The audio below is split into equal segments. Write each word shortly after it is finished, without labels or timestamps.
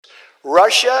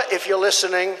Russia, if you're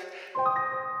listening,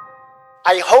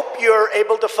 I hope you're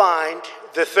able to find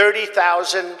the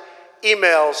 30,000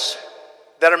 emails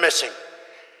that are missing.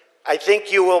 I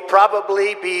think you will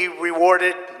probably be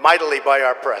rewarded mightily by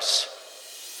our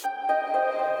press.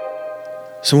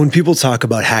 So when people talk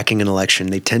about hacking an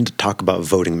election, they tend to talk about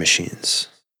voting machines.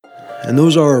 And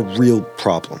those are a real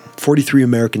problem. 43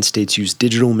 American states use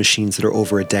digital machines that are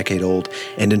over a decade old,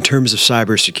 and in terms of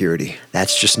cybersecurity,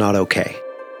 that's just not okay.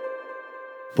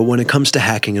 But when it comes to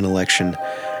hacking an election,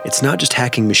 it's not just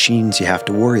hacking machines you have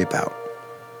to worry about.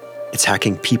 It's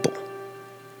hacking people.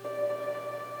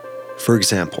 For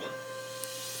example,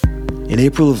 in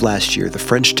April of last year, the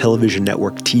French television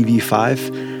network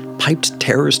TV5 piped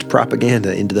terrorist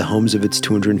propaganda into the homes of its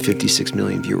 256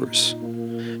 million viewers.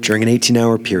 During an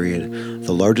 18-hour period,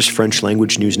 the largest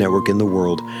French-language news network in the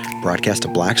world broadcast a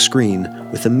black screen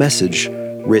with a message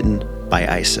written by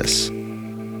ISIS.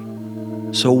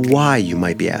 So why, you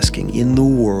might be asking, in the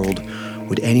world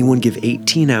would anyone give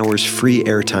 18 hours free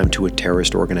airtime to a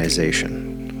terrorist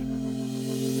organization?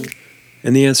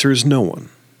 And the answer is no one.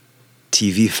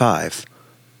 TV5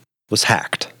 was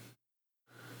hacked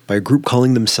by a group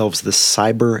calling themselves the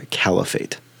Cyber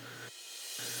Caliphate.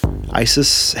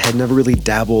 ISIS had never really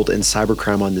dabbled in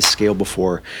cybercrime on this scale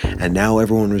before, and now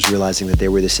everyone was realizing that they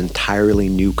were this entirely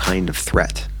new kind of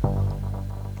threat.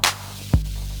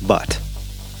 But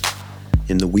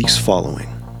in the weeks following,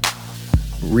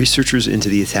 researchers into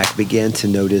the attack began to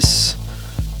notice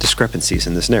discrepancies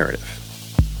in this narrative.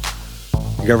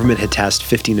 The government had tasked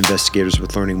 15 investigators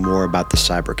with learning more about the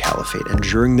Cyber Caliphate, and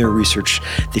during their research,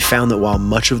 they found that while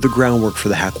much of the groundwork for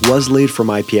the hack was laid from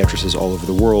IP addresses all over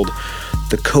the world,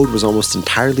 the code was almost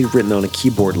entirely written on a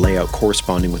keyboard layout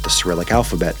corresponding with the Cyrillic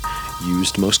alphabet,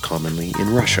 used most commonly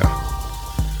in Russia.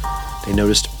 They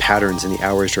noticed patterns in the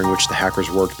hours during which the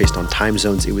hackers worked based on time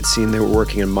zones. It would seem they were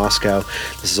working in Moscow.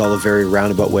 This is all a very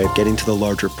roundabout way of getting to the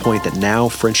larger point that now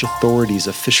French authorities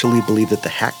officially believe that the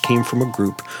hack came from a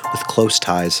group with close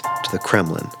ties to the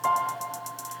Kremlin.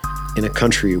 In a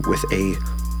country with a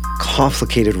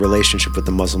complicated relationship with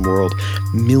the Muslim world,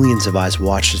 millions of eyes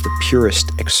watched as the purest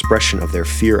expression of their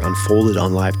fear unfolded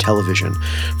on live television.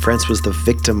 France was the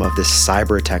victim of this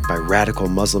cyber attack by radical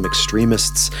Muslim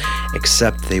extremists,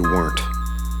 except they weren't.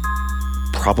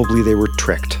 Probably they were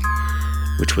tricked,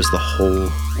 which was the whole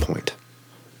point.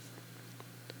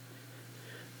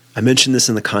 I mention this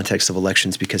in the context of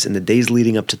elections because in the days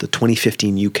leading up to the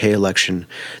 2015 UK election,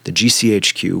 the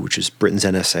GCHQ, which is Britain's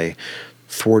NSA,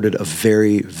 thwarted a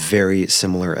very, very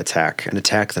similar attack. An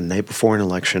attack the night before an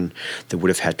election that would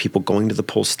have had people going to the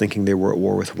polls thinking they were at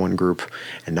war with one group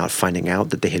and not finding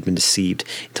out that they had been deceived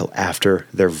until after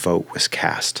their vote was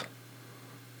cast.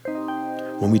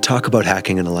 When we talk about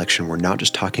hacking an election, we're not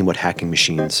just talking about hacking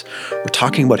machines. We're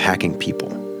talking about hacking people.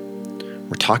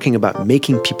 We're talking about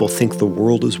making people think the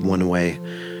world is one way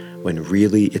when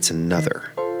really it's another.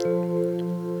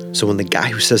 So when the guy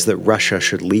who says that Russia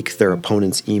should leak their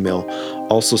opponent's email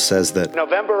also says that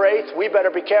November 8th, we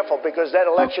better be careful because that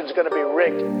election's going to be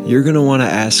rigged. You're going to want to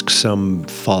ask some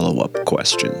follow-up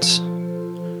questions.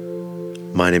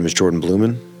 My name is Jordan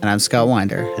Blumen. And I'm Scott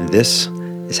Winder. And this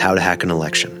is How to Hack an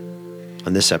Election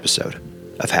on this episode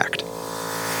of Hacked.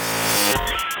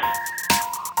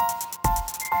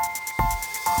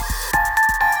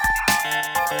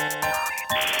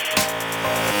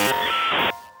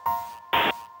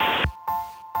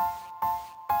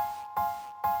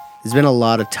 There's been a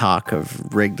lot of talk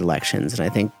of rigged elections, and I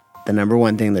think the number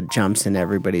one thing that jumps in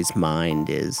everybody's mind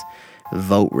is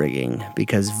vote rigging,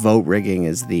 because vote rigging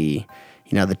is the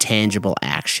tangible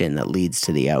action that leads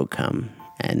to the outcome.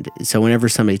 And so whenever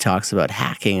somebody talks about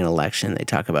hacking an election, they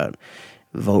talk about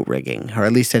vote rigging, or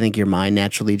at least I think your mind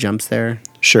naturally jumps there.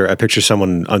 Sure. I picture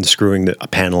someone unscrewing a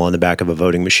panel on the back of a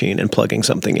voting machine and plugging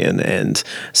something in, and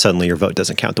suddenly your vote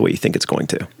doesn't count the way you think it's going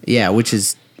to. Yeah, which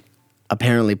is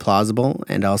apparently plausible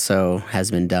and also has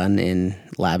been done in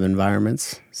lab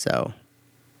environments. So,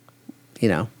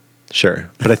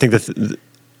 Sure. But I think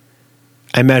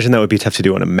I imagine that would be tough to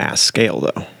do on a mass scale,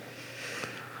 though.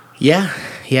 Yeah.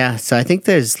 So I think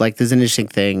there's an interesting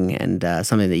thing, and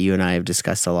something that you and I have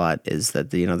discussed a lot is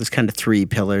that there's kind of three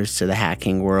pillars to the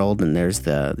hacking world, and there's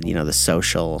the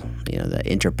social, the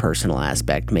interpersonal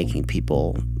aspect, making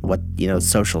people what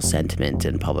social sentiment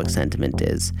and public sentiment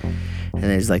is, and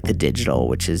there's like the digital,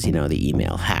 which is the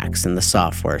email hacks and the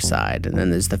software side, and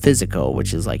then there's the physical,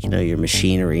 which is like your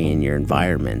machinery and your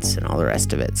environments and all the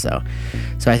rest of it. So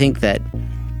I think that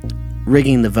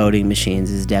rigging the voting machines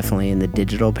is definitely in the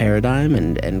digital paradigm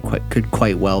and could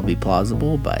quite well be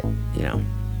plausible, but,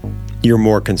 You're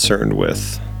more concerned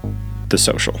with the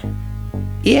social.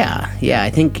 Yeah, I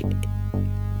think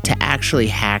to actually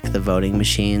hack the voting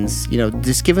machines,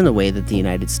 just given the way that the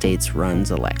United States runs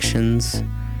elections,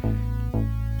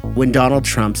 when Donald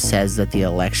Trump says that the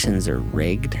elections are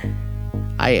rigged,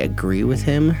 I agree with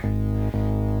him,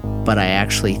 but I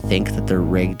actually think that they're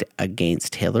rigged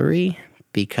against Hillary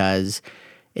because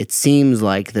it seems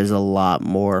like there's a lot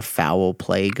more foul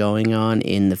play going on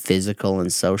in the physical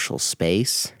and social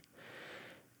space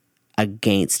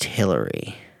against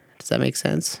Hillary. Does that make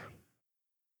sense?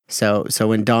 So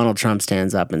when Donald Trump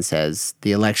stands up and says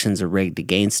the elections are rigged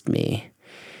against me,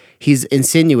 he's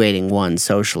insinuating, one,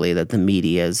 socially, that the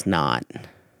media is not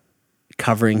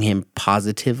covering him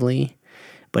positively,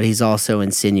 but he's also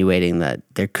insinuating that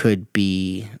there could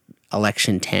be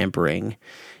election tampering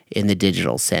in the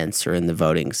digital sense or in the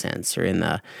voting sense or in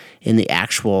the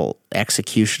actual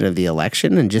execution of the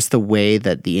election. And just the way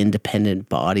that the independent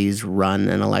bodies run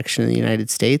an election in the United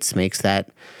States makes that,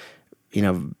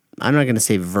 I'm not going to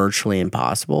say virtually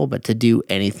impossible, but to do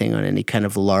anything on any kind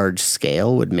of large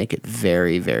scale would make it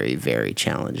very, very, very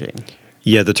challenging.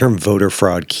 Yeah, the term voter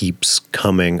fraud keeps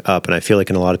coming up, and I feel like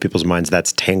in a lot of people's minds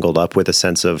that's tangled up with a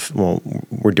sense of, well,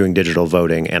 we're doing digital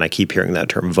voting, and I keep hearing that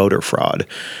term voter fraud.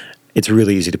 It's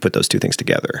really easy to put those two things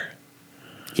together.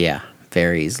 Yeah,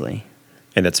 very easily.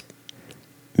 And it's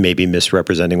maybe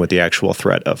misrepresenting what the actual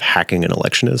threat of hacking an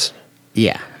election is?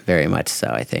 Yeah, very much so,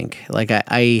 I think. Like,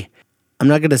 I'm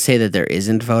not going to say that there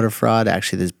isn't voter fraud.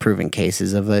 Actually, there's proven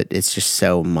cases of it. It's just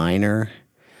so minor.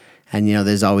 And,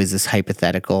 there's always this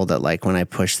hypothetical that, like, when I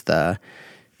push the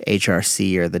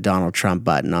HRC or the Donald Trump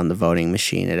button on the voting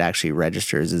machine, it actually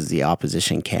registers as the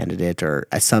opposition candidate, or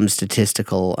some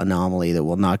statistical anomaly that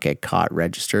will not get caught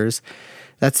registers.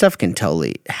 That stuff can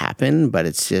totally happen, but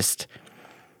it's just,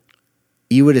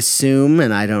 you would assume,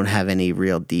 and I don't have any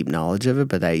real deep knowledge of it,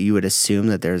 but that you would assume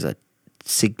that there's a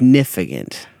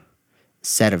significant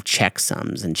set of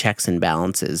checksums and checks and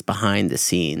balances behind the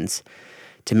scenes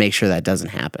to make sure that doesn't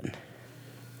happen.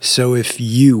 So if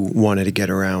you wanted to get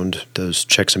around those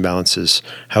checks and balances,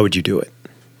 how would you do it?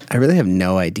 I really have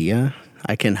no idea.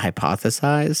 I can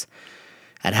hypothesize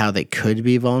at how they could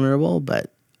be vulnerable,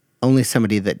 but only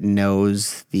somebody that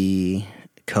knows the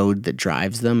code that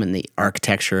drives them and the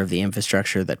architecture of the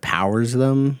infrastructure that powers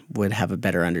them would have a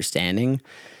better understanding.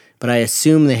 But I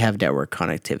assume they have network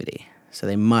connectivity. So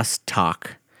they must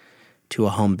talk to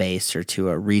a home base or to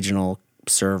a regional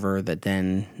server that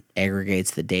then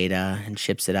aggregates the data and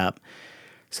ships it up.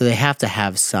 So they have to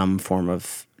have some form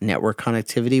of network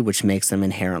connectivity, which makes them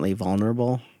inherently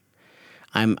vulnerable.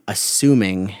 I'm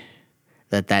assuming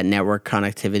that network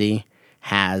connectivity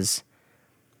has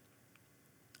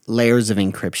layers of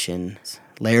encryption,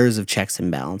 layers of checks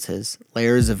and balances,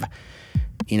 layers of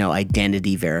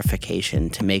identity verification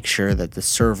to make sure that the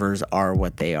servers are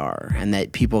what they are and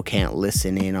that people can't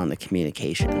listen in on the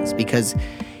communications. Because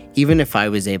even if I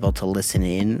was able to listen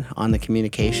in on the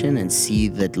communication and see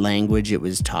the language it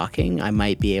was talking, I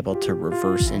might be able to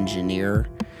reverse engineer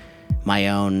my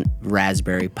own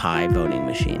Raspberry Pi voting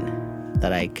machine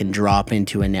that I can drop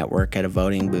into a network at a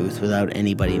voting booth without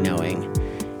anybody knowing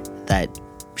that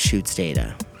shoots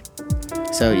data.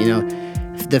 So,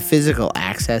 the physical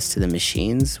access to the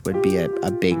machines would be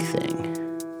a big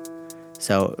thing.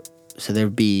 So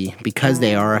there'd be, because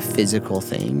they are a physical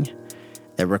thing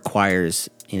that requires,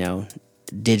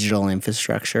 digital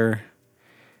infrastructure,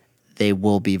 they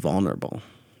will be vulnerable.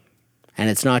 And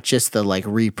it's not just the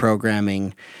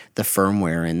reprogramming the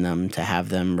firmware in them to have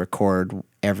them record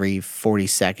every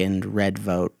 40-second red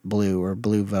vote blue or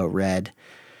blue vote red.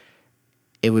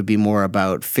 It would be more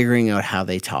about figuring out how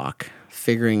they talk,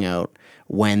 figuring out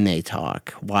when they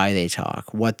talk, why they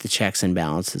talk, what the checks and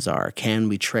balances are. Can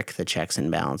we trick the checks and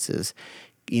balances?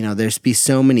 There's be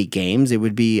so many games.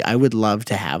 I would love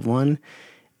to have one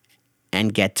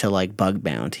and get to bug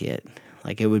bounty it.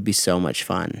 It would be so much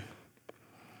fun.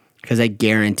 Because I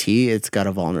guarantee it's got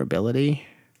a vulnerability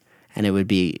and it would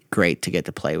be great to get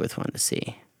to play with one to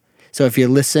see. So if you're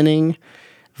listening,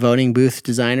 voting booth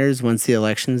designers, once the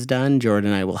election's done,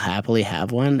 Jordan and I will happily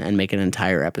have one and make an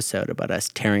entire episode about us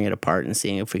tearing it apart and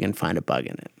seeing if we can find a bug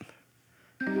in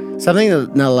it. Something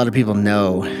that not a lot of people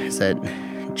know is that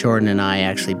Jordan and I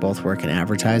actually both work in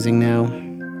advertising now.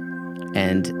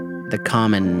 And the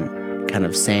common kind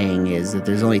of saying is that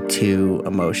there's only two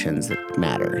emotions that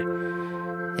matter.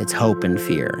 It's hope and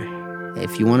fear.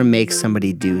 If you want to make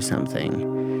somebody do something,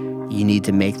 you need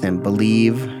to make them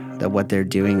believe that what they're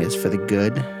doing is for the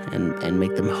good and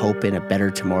make them hope in a better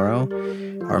tomorrow,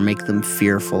 or make them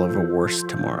fearful of a worse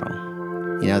tomorrow.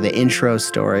 The intro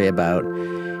story about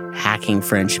hacking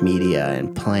French media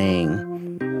and playing,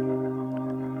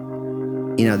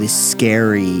 these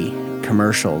scary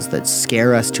commercials that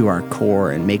scare us to our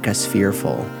core and make us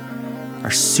fearful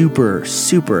are super,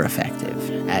 super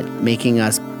effective at making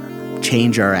us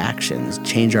change our actions,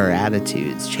 change our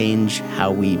attitudes, change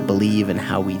how we believe and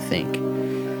how we think.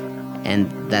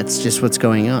 And that's just what's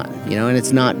going on, and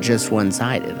it's not just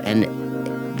one-sided. And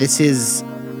this is,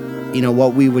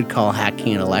 what we would call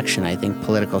hacking an election, I think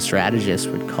political strategists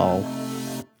would call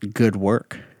good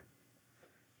work.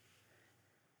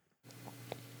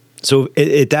 So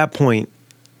at that point,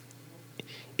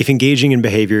 if engaging in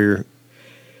behavior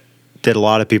that a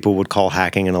lot of people would call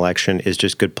hacking an election is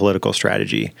just good political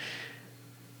strategy,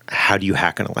 how do you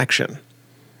hack an election?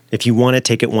 If you want to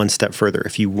take it one step further,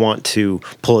 if you want to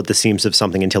pull at the seams of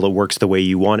something until it works the way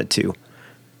you want it to,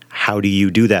 how do you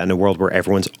do that in a world where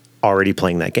everyone's already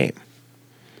playing that game?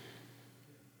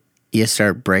 You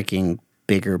start breaking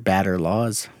bigger, badder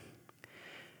laws.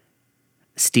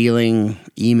 Stealing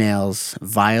emails,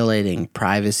 violating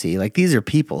privacy. Like, these are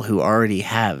people who already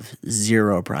have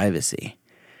zero privacy.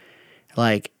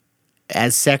 Like,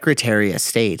 as Secretary of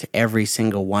State, every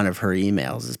single one of her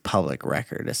emails is public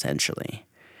record, essentially.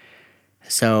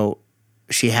 So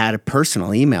she had a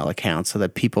personal email account so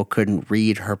that people couldn't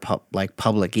read her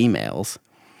public emails.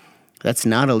 That's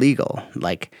not illegal.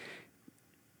 Like,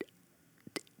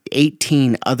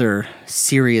 18 other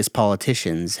serious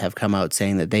politicians have come out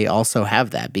saying that they also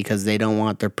have that because they don't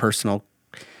want their personal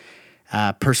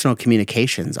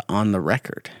communications on the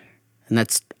record. And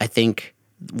that's, I think,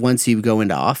 once you go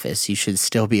into office, you should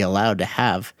still be allowed to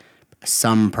have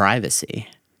some privacy.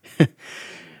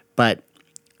 But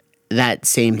that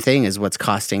same thing is what's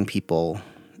costing people,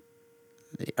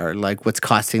 or like what's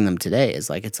costing them today is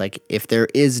like, it's like if there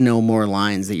is no more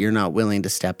lines that you're not willing to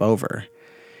step over,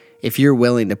 if you're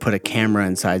willing to put a camera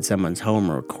inside someone's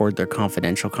home or record their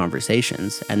confidential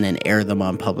conversations and then air them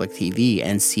on public TV,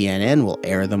 and CNN will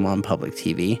air them on public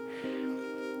TV,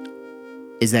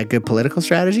 is that good political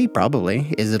strategy?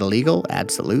 Probably. Is it illegal?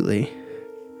 Absolutely.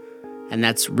 And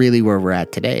that's really where we're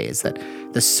at today, is that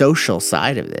the social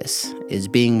side of this is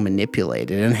being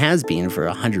manipulated and has been for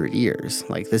 100 years.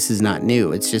 Like, this is not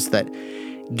new. It's just that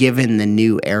given the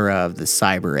new era of the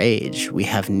cyber age, we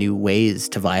have new ways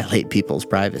to violate people's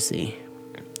privacy.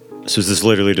 So does this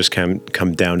literally just come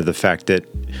down to the fact that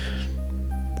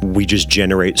we just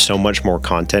generate so much more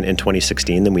content in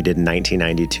 2016 than we did in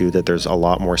 1992, that there's a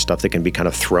lot more stuff that can be kind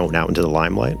of thrown out into the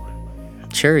limelight?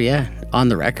 Sure, yeah. On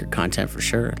the record content for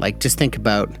sure. Like, just think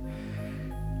about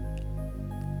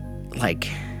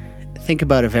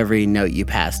if every note you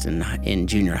passed in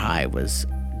junior high was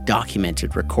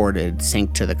documented, recorded,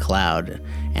 synced to the cloud,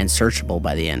 and searchable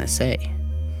by the NSA.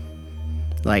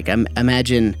 Like,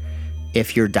 imagine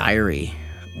if your diary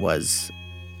was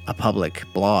a public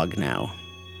blog now.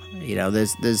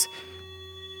 There's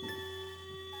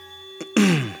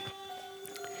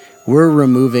we're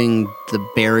removing the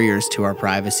barriers to our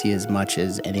privacy as much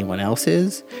as anyone else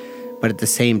is, but at the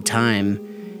same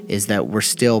time is that we're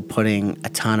still putting a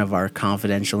ton of our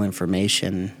confidential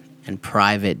information and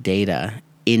private data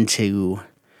into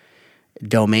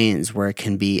domains where it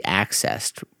can be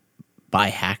accessed by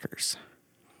hackers.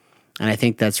 And I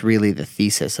think that's really the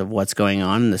thesis of what's going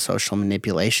on in the social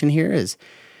manipulation here is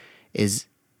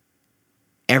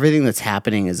everything that's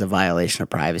happening is a violation of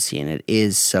privacy, and it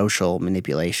is social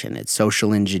manipulation. It's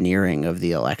social engineering of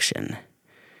the election.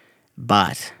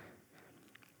 But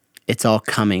it's all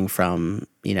coming from,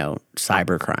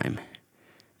 cybercrime.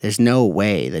 There's no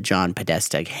way that John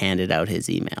Podesta handed out his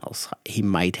emails. He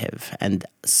might have, and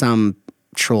some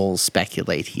trolls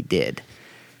speculate he did.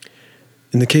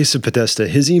 In the case of Podesta,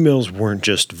 his emails weren't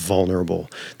just vulnerable.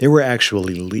 They were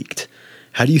actually leaked.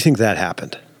 How do you think that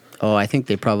happened? Oh, I think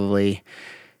they probably...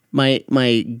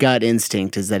 My gut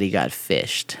instinct is that he got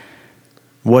phished.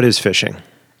 What is phishing?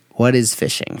 What is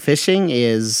phishing? Phishing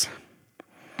is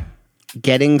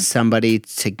getting somebody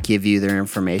to give you their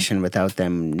information without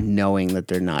them knowing that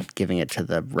they're not giving it to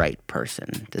the right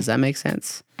person. Does that make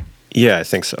sense? Yeah, I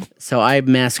think so. So I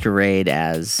masquerade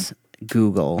as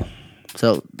Google.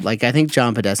 So, I think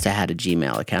John Podesta had a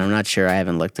Gmail account. I'm not sure. I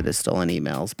haven't looked at his stolen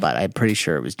emails, but I'm pretty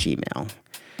sure it was Gmail.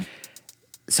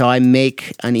 So I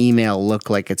make an email look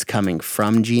like it's coming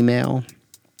from Gmail.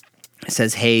 It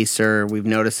says, "Hey, sir, we've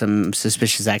noticed some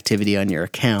suspicious activity on your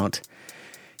account.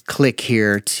 Click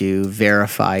here to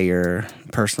verify your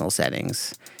personal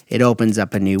settings." It opens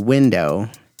up a new window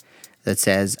that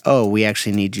says, "Oh, we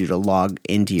actually need you to log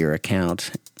into your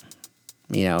account.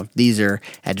 These are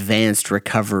advanced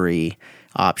recovery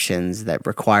options that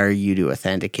require you to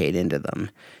authenticate into them."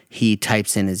 He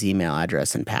types in his email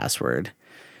address and password.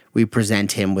 We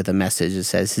present him with a message that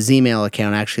says his email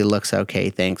account actually looks okay.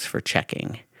 Thanks for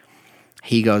checking.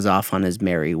 He goes off on his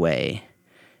merry way.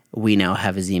 We now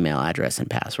have his email address and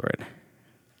password.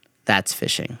 That's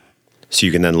phishing. So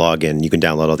you can then log in, you can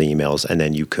download all the emails, and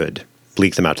then you could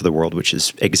leak them out to the world, which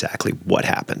is exactly what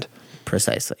happened.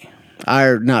 Precisely.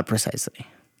 Or not precisely.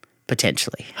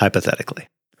 Potentially. Hypothetically.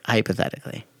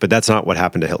 Hypothetically. But that's not what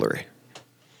happened to Hillary.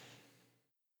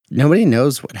 Nobody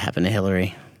knows what happened to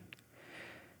Hillary.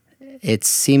 It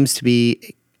seems to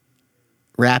be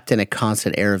wrapped in a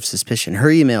constant air of suspicion. Her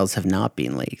emails have not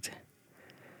been leaked.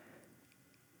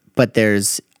 But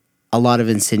there's a lot of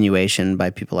insinuation by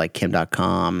people like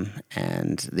Kim.com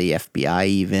and the FBI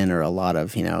even, or a lot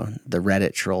of, the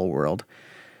Reddit troll world.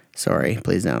 Sorry,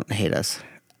 please don't hate us.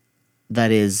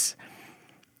 That is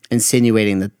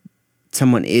insinuating that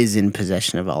someone is in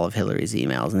possession of all of Hillary's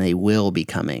emails, and they will be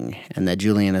coming, and that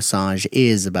Julian Assange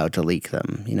is about to leak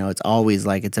them. It's always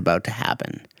like it's about to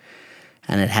happen,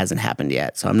 and it hasn't happened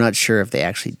yet. So I'm not sure if they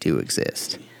actually do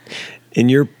exist. In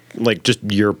your, just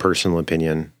your personal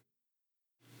opinion,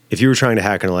 if you were trying to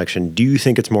hack an election, do you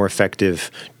think it's more effective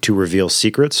to reveal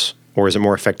secrets, or is it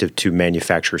more effective to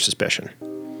manufacture suspicion?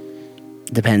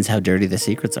 Depends how dirty the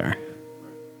secrets are.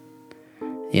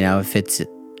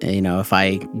 If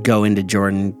I go into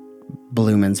Jordan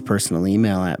Blumen's personal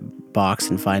email box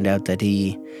and find out that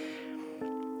he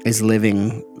is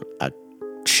living a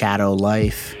shadow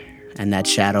life, and that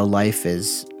shadow life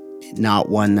is not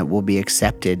one that will be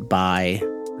accepted by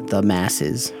the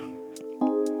masses,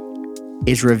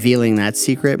 is revealing that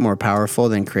secret more powerful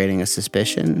than creating a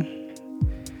suspicion?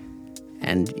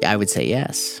 And I would say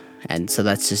yes. And so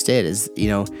that's just it,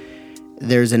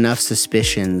 there's enough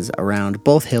suspicions around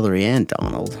both Hillary and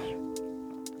Donald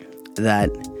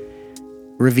that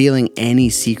revealing any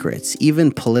secrets,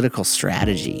 even political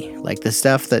strategy, like the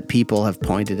stuff that people have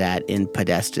pointed at in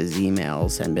Podesta's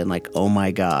emails and been like, oh my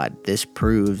God, this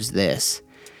proves this,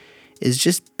 is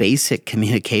just basic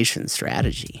communication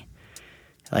strategy.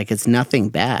 Like, it's nothing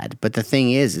bad. But the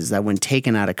thing is that when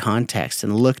taken out of context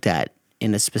and looked at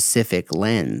in a specific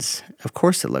lens, of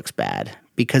course it looks bad,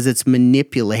 because it's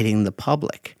manipulating the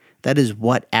public. That is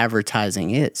what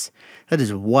advertising is. That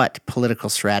is what political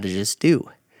strategists do.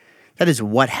 That is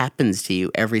what happens to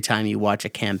you every time you watch a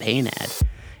campaign ad,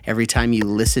 every time you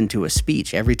listen to a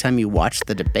speech, every time you watch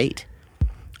the debate.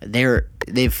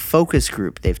 They've focus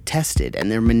group, they've tested,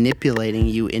 and they're manipulating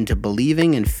you into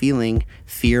believing and feeling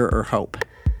fear or hope.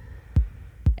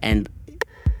 And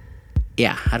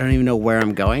yeah, I don't even know where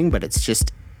I'm going, but it's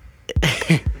just...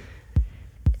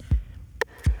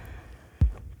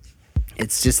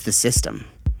 It's just the system.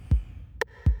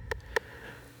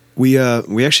 We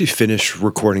actually finished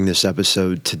recording this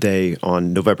episode today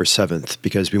on November 7th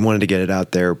because we wanted to get it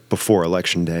out there before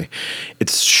Election Day.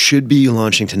 It should be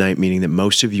launching tonight, meaning that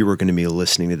most of you are going to be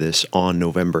listening to this on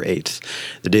November 8th,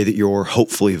 the day that you're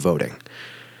hopefully voting.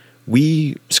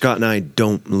 We, Scott and I,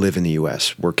 don't live in the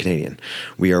U.S. We're Canadian.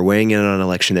 We are weighing in on an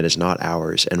election that is not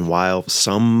ours, and while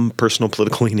some personal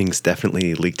political leanings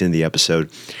definitely leaked in the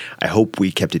episode, I hope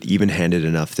we kept it even-handed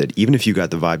enough that even if you got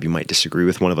the vibe you might disagree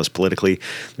with one of us politically,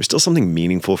 there's still something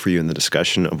meaningful for you in the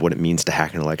discussion of what it means to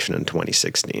hack an election in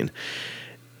 2016.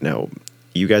 Now,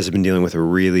 you guys have been dealing with a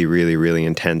really, really, really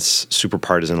intense, super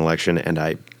partisan election, and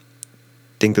I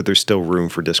think that there's still room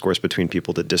for discourse between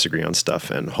people that disagree on stuff,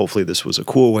 and hopefully this was a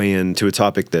cool way into a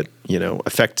topic that,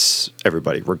 affects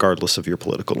everybody, regardless of your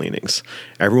political leanings.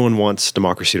 Everyone wants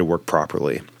democracy to work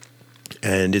properly,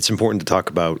 and it's important to talk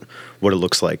about what it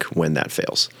looks like when that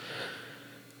fails.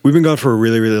 We've been gone for a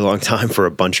really, really long time for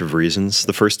a bunch of reasons.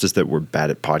 The first is that we're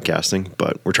bad at podcasting,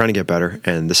 but we're trying to get better.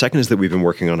 And the second is that we've been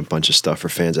working on a bunch of stuff for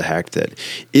fans of Hacked that,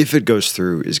 if it goes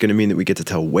through, is going to mean that we get to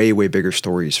tell way, way bigger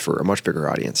stories for a much bigger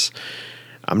audience.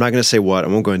 I'm not going to say what, I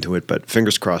won't go into it, but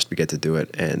fingers crossed we get to do it,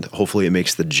 and hopefully it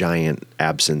makes the giant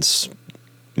absence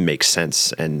make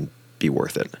sense and be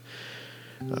worth it.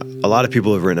 A lot of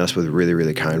people have written us with really,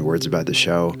 really kind words about the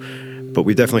show, but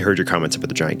we've definitely heard your comments about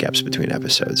the giant gaps between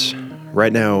episodes.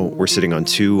 Right now, we're sitting on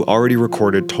 2 already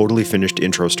recorded, totally finished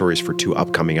intro stories for 2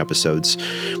 upcoming episodes.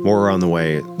 More are on the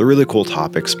way. They're really cool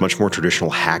topics, much more traditional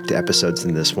hacked episodes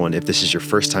than this one. If this is your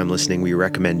first time listening, we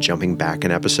recommend jumping back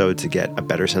an episode to get a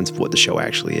better sense of what the show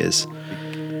actually is.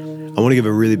 I want to give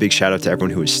a really big shout out to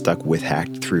everyone who has stuck with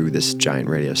Hacked through this giant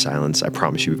radio silence. I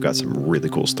promise you we've got some really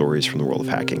cool stories from the world of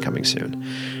hacking coming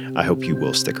soon. I hope you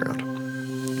will stick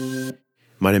around.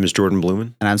 My name is Jordan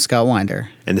Blumen. And I'm Scott Winder.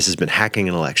 And this has been Hacking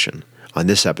an Election on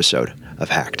this episode of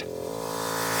Hacked.